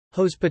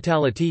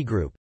Hospitality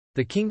Group.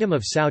 The Kingdom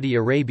of Saudi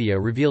Arabia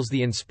reveals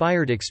the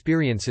inspired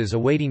experiences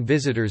awaiting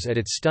visitors at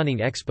its stunning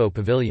Expo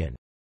Pavilion.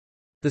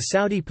 The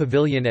Saudi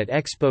Pavilion at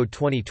Expo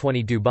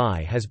 2020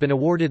 Dubai has been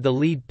awarded the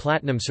LEED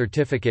Platinum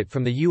certificate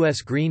from the U.S.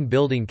 Green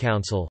Building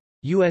Council,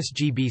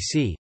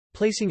 USGBC,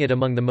 placing it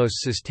among the most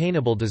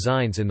sustainable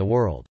designs in the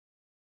world.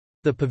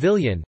 The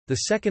pavilion,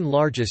 the second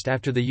largest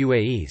after the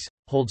UAE's,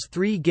 holds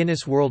 3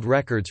 Guinness World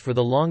Records for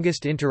the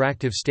longest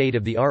interactive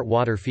state-of-the-art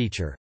water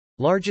feature,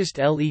 largest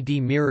LED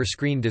mirror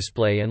screen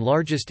display and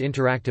largest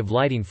interactive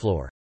lighting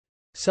floor.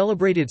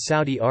 Celebrated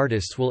Saudi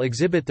artists will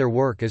exhibit their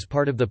work as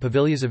part of the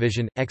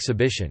Pavilionvision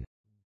exhibition.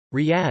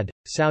 Riyadh,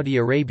 Saudi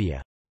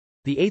Arabia.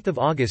 8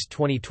 August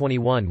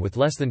 2021. With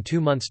less than 2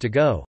 months to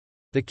go,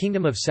 the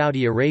Kingdom of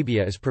Saudi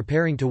Arabia is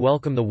preparing to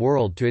welcome the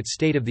world to its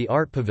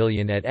state-of-the-art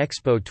pavilion at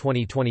Expo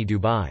 2020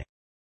 Dubai.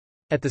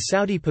 At the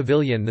Saudi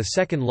Pavilion, the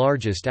second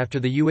largest after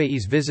the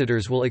UAE's,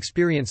 visitors will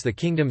experience the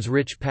kingdom's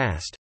rich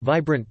past,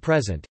 vibrant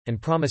present,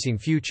 and promising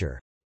future.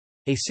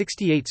 A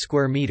 68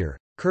 square meter,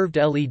 curved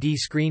LED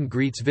screen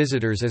greets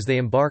visitors as they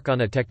embark on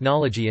a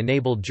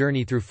technology-enabled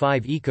journey through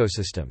 5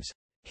 ecosystems,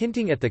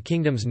 hinting at the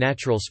kingdom's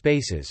natural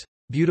spaces,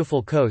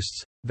 beautiful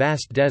coasts,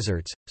 vast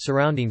deserts,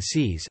 surrounding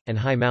seas, and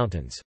high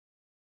mountains.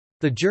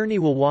 The journey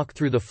will walk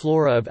through the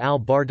flora of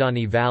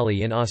Al-Bardani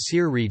Valley in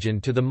Asir region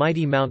to the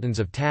mighty mountains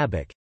of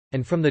Tabuk,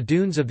 and from the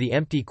dunes of the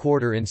Empty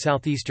Quarter in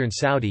southeastern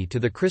Saudi to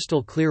the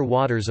crystal-clear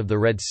waters of the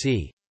Red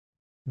Sea.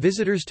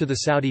 Visitors to the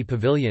Saudi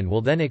Pavilion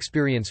will then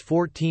experience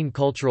 14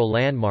 cultural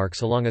landmarks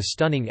along a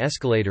stunning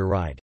escalator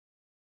ride.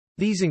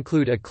 These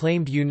include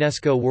acclaimed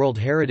UNESCO World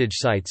Heritage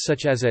Sites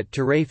such as at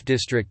Taraif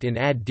district in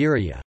Ad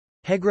Diriyah,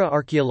 Hegra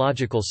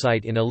Archaeological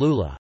Site in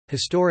Alula,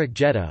 historic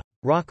Jeddah,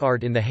 rock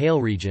art in the Hale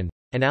region,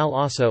 and Al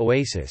Asa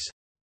Oasis.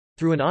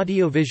 Through an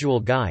audio-visual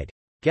guide,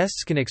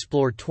 guests can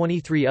explore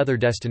 23 other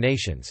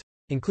destinations,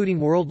 including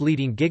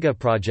world-leading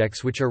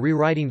giga-projects which are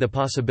rewriting the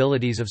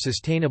possibilities of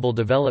sustainable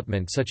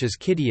development such as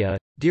Qiddiya,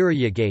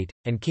 Diriyah Gate,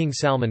 and King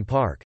Salman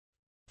Park.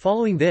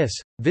 Following this,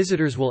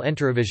 visitors will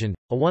enter Vision,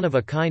 a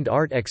one-of-a-kind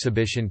art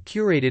exhibition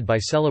curated by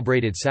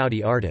celebrated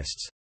Saudi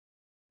artists.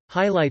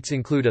 Highlights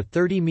include a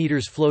 30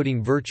 meters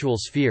floating virtual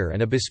sphere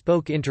and a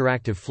bespoke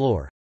interactive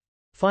floor.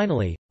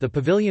 Finally, the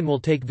pavilion will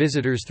take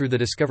visitors through the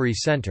Discovery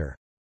Center,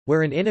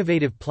 where an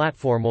innovative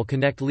platform will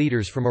connect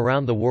leaders from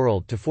around the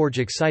world to forge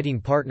exciting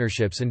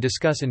partnerships and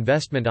discuss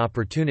investment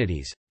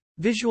opportunities,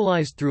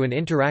 visualized through an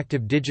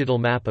interactive digital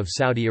map of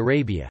Saudi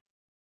Arabia.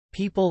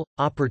 People,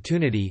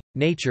 opportunity,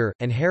 nature,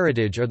 and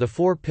heritage are the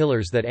 4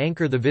 pillars that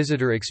anchor the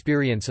visitor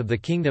experience of the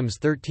kingdom's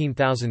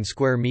 13,000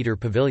 square meter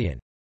pavilion,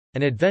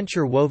 an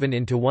adventure woven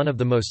into one of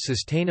the most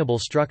sustainable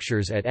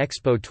structures at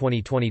Expo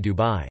 2020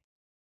 Dubai.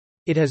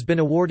 It has been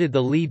awarded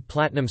the LEED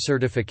Platinum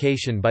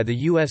certification by the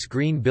U.S.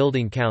 Green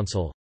Building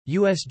Council,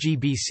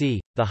 USGBC,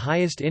 the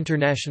highest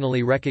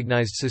internationally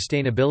recognized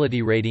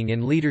sustainability rating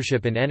in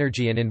leadership in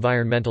energy and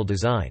environmental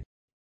design.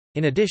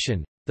 In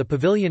addition, the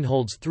pavilion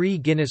holds 3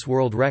 Guinness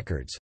World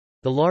Records: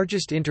 the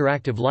largest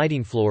interactive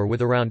lighting floor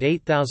with around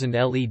 8,000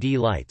 LED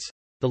lights,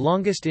 the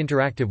longest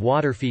interactive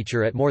water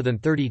feature at more than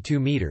 32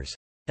 meters,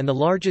 and the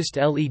largest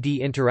LED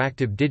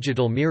interactive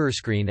digital mirror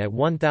screen at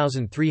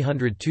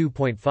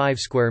 1,302.5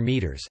 square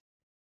meters.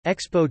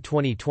 Expo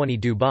 2020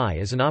 Dubai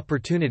is an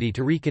opportunity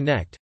to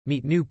reconnect,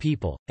 meet new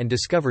people, and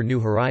discover new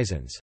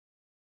horizons.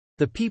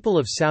 The people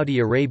of Saudi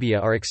Arabia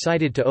are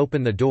excited to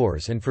open the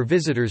doors and for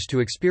visitors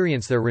to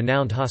experience their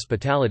renowned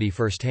hospitality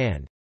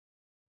firsthand.